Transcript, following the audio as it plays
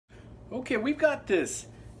Okay, we've got this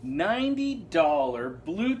 $90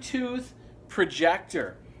 Bluetooth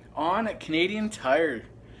projector on a Canadian Tire.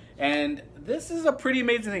 And this is a pretty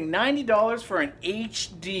amazing thing. $90 for an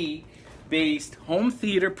HD based home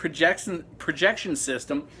theater projection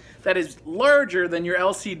system that is larger than your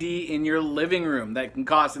LCD in your living room that can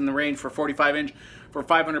cost in the range for 45-inch for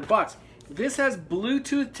 $500. This has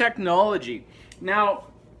Bluetooth technology. Now,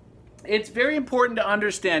 it's very important to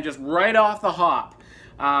understand just right off the hop,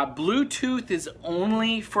 Bluetooth is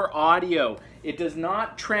only for audio. It does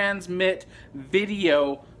not transmit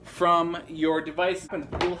video from your device.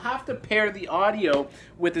 You'll have to pair the audio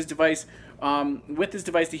with this device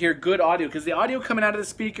to hear good audio, because the audio coming out of the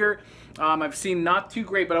speaker I've seen not too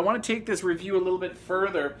great. But I want to take this review a little bit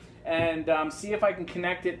further and see if I can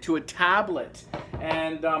connect it to a tablet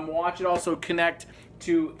and watch it also connect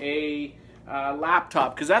to a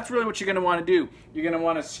laptop, because that's really what you're going to want to do. You're going to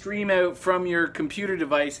want to stream out from your computer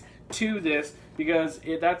device to this, because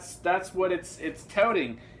that's what it's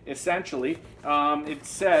touting essentially. It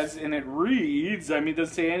says, and it reads, I mean, it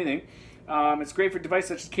doesn't say anything. It's great for devices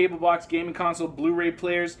such as cable box, gaming console, Blu-ray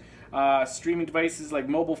players, streaming devices like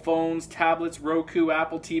mobile phones, tablets, Roku,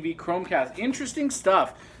 Apple TV, Chromecast. Interesting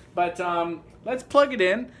stuff. But let's plug it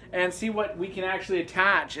in and see what we can actually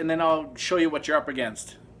attach, and then I'll show you what you're up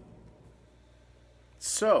against.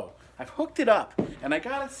 So, I've hooked it up, and I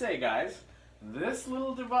gotta say, guys, this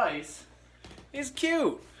little device is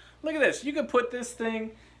cute. Look at this. You can put this thing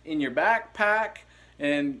in your backpack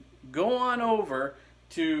and go on over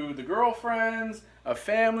to the girlfriends,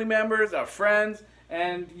 family members, friends,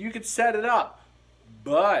 and you could set it up.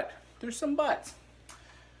 But there's some buts.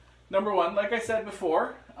 Number one, like I said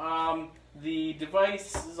before, the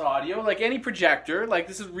device's audio, like any projector, like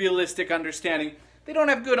this is realistic understanding, they don't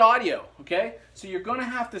have good audio, okay? So you're going to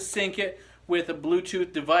have to sync it with a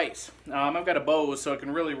Bluetooth device. I've got a Bose, so it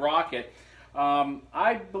can really rock it.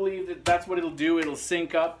 I believe that that's what it'll do. It'll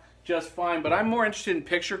sync up just fine, but I'm more interested in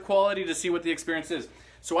picture quality to see what the experience is.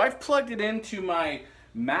 So I've plugged it into my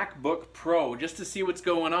MacBook Pro just to see what's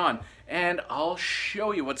going on, and I'll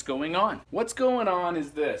show you what's going on. What's going on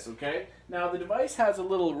is this, okay? Now the device has a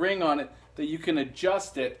little ring on it that you can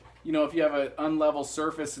adjust it, you know, if you have an unlevel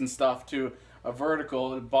surface and stuff, to a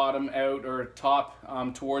vertical, bottom out or top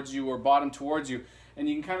towards you or bottom towards you, and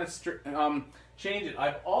you can kind of change it.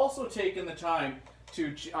 I've also taken the time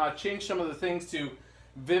to change some of the things to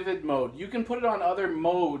vivid mode. You can put it on other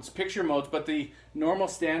modes, picture modes, but the normal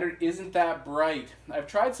standard isn't that bright. I've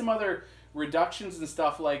tried some other reductions and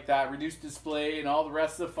stuff like that, reduced display and all the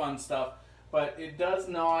rest of the fun stuff, but it does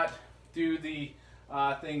not do the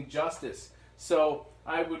thing justice. So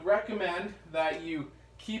I would recommend that you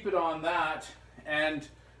keep it on that and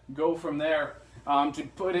go from there to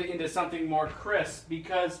put it into something more crisp,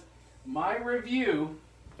 because my review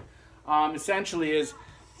essentially is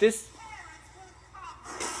this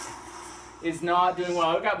is not doing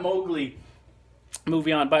well. I've got Mowgli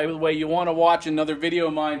movie on. By the way, you want to watch another video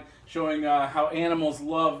of mine showing how animals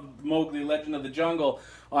love Mowgli, Legend of the Jungle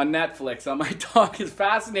on Netflix. My dog is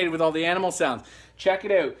fascinated with all the animal sounds. Check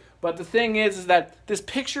it out. But the thing is that this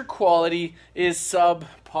picture quality is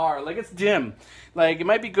subpar. Like, it's dim. Like, it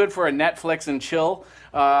might be good for a Netflix and chill,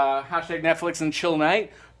 hashtag Netflix and chill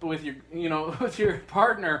night, but with your, you know, with your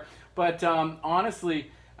partner. But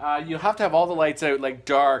honestly, you'll have to have all the lights out, like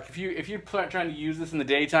dark. If you're trying to use this in the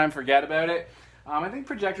daytime, forget about it. I think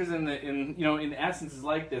projectors in essence is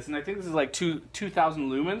like this, and I think this is like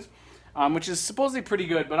 2,000 lumens, which is supposedly pretty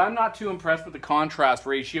good. But I'm not too impressed with the contrast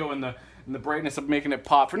ratio and the brightness of making it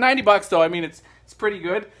pop. For $90 though, I mean, it's pretty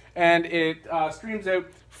good, and it streams out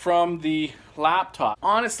from the laptop.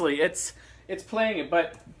 Honestly, it's playing it,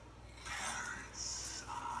 but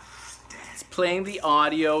it's playing the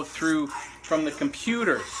audio through from the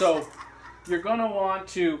computer. So you're going to want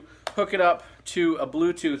to hook it up to a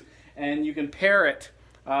Bluetooth, and you can pair it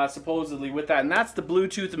supposedly with that. And that's the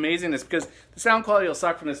Bluetooth amazingness, because the sound quality will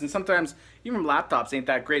suck from this, and sometimes even laptops ain't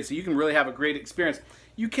that great, so you can really have a great experience.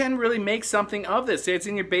 You can really make something of this. Say it's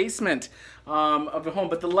in your basement of the home,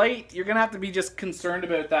 but the light, you're going to have to be just concerned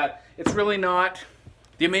about that. It's really not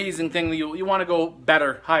the amazing thing. You want to go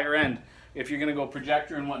better, higher end, if you're going to go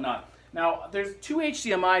projector and whatnot. Now, there's 2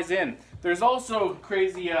 HDMIs in. There's also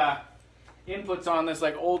crazy inputs on this,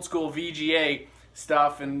 like old school VGA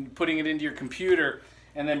stuff, and putting it into your computer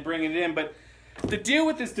and then bringing it in. But the deal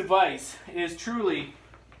with this device is truly,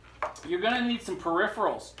 you're going to need some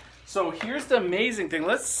peripherals. So here's the amazing thing.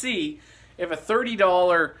 Let's see if a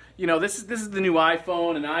 $30, you know, this is the new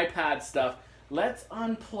iPhone and iPad stuff. Let's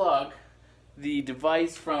unplug the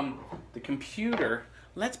device from the computer.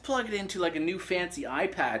 Let's plug it into like a new fancy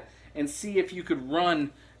iPad and see if you could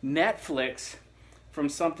run Netflix from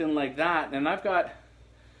something like that. And I've got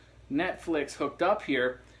Netflix hooked up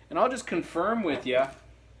here, and I'll just confirm with you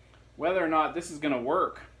whether or not this is going to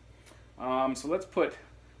work. So let's put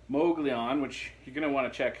Mowgli on, which you're going to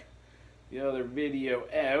want to check the other video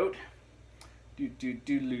out.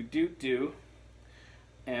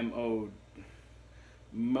 M-O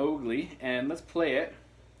Mowgli, and let's play it.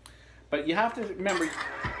 But you have to remember,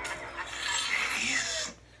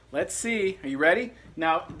 let's see, are you ready?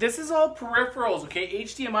 Now, this is all peripherals, okay?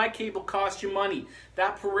 HDMI cable costs you money.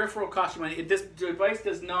 That peripheral costs you money. This device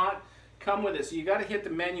does not come with it, so you got to hit the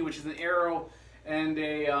menu, which is an arrow and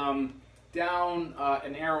a down,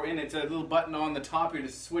 an arrow in it. It's a little button on the top here to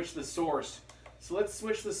switch the source. So let's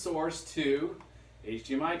switch the source to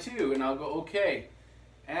HDMI 2, and I'll go OK.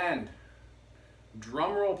 And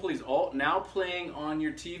drum roll, please. Oh, now playing on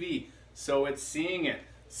your TV, so it's seeing it.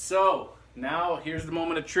 So now here's the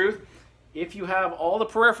moment of truth. If you have all the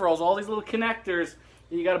peripherals, all these little connectors,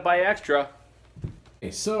 you got to buy extra.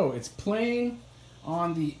 Okay, so it's playing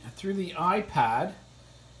on through the iPad,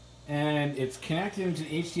 and it's connected into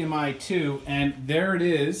HDMI 2, and there it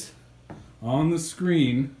is on the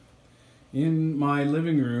screen in my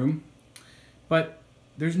living room. But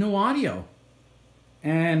there's no audio,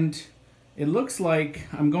 and it looks like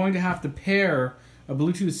I'm going to have to pair a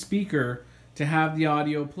Bluetooth speaker to have the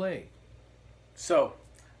audio play. So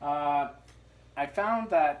I found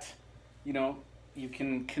that, you know, you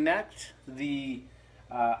can connect the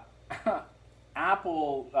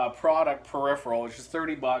Apple product peripheral, which is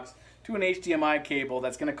 30 bucks, to an HDMI cable.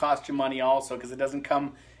 That's going to cost you money also because it doesn't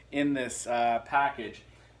come in this package.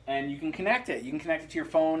 And you can connect it. You can connect it to your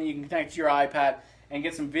phone, you can connect it to your iPad, and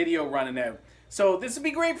get some video running out. So this would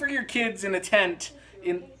be great for your kids in a tent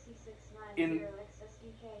in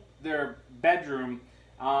their bedroom.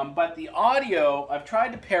 But the audio, I've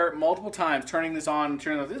tried to pair it multiple times, turning this on,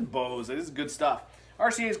 turning this. This is Bose. This is good stuff.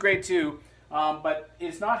 RCA is great too, but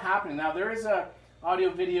it's not happening. Now there is a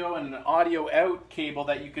audio video and an audio out cable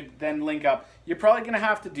that you could then link up. You're probably going to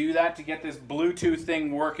have to do that to get this Bluetooth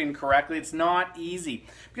thing working correctly. It's not easy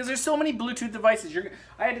because there's so many Bluetooth devices.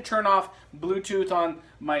 I had to turn off Bluetooth on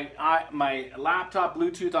my laptop,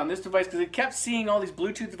 Bluetooth on this device, because it kept seeing all these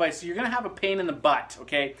Bluetooth devices. You're going to have a pain in the butt,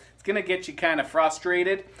 okay? It's going to get you kind of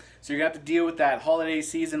frustrated, so you're going to have to deal with that holiday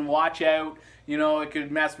season. Watch out, you know, it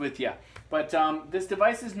could mess with you. But this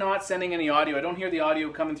device is not sending any audio. I don't hear the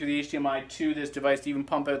audio coming through the HDMI to this device to even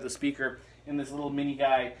pump out the speaker in this little mini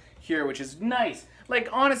guy here, which is nice. Like,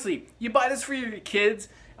 honestly, you buy this for your kids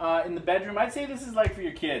in the bedroom. I'd say this is like for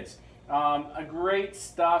your kids. A great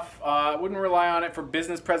stuff. I wouldn't rely on it for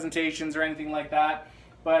business presentations or anything like that.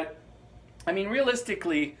 But, I mean,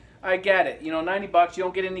 realistically, I get it. You know, 90 bucks, you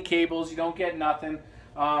don't get any cables, you don't get nothing.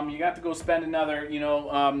 You got to go spend another, you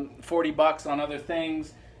know, 40 bucks on other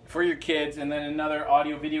things for your kids, and then another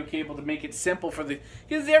audio video cable to make it simple for the,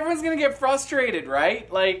 because everyone's going to get frustrated,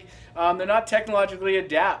 right? Like, they're not technologically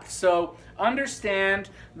adept. So understand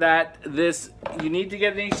that this, you need to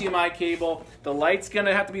get an HDMI cable. The light's going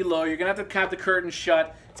to have to be low. You're going to have the curtain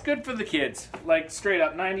shut. It's good for the kids, like straight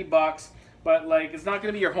up 90 bucks. But like, it's not going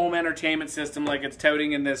to be your home entertainment system like it's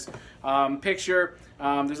touting in this picture.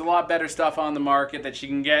 There's a lot better stuff on the market that you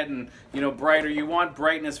can get, and you know, brighter. You want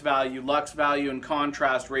brightness value, lux value, and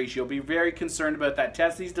contrast ratio. Be very concerned about that.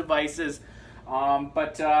 Test these devices.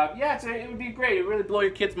 Yeah, it would be great. It would really blow your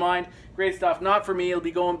kid's mind. Great stuff. Not for me. It'll be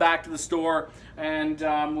going back to the store, and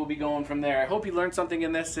we'll be going from there. I hope you learned something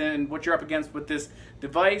in this and what you're up against with this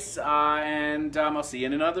device, and I'll see you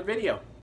in another video.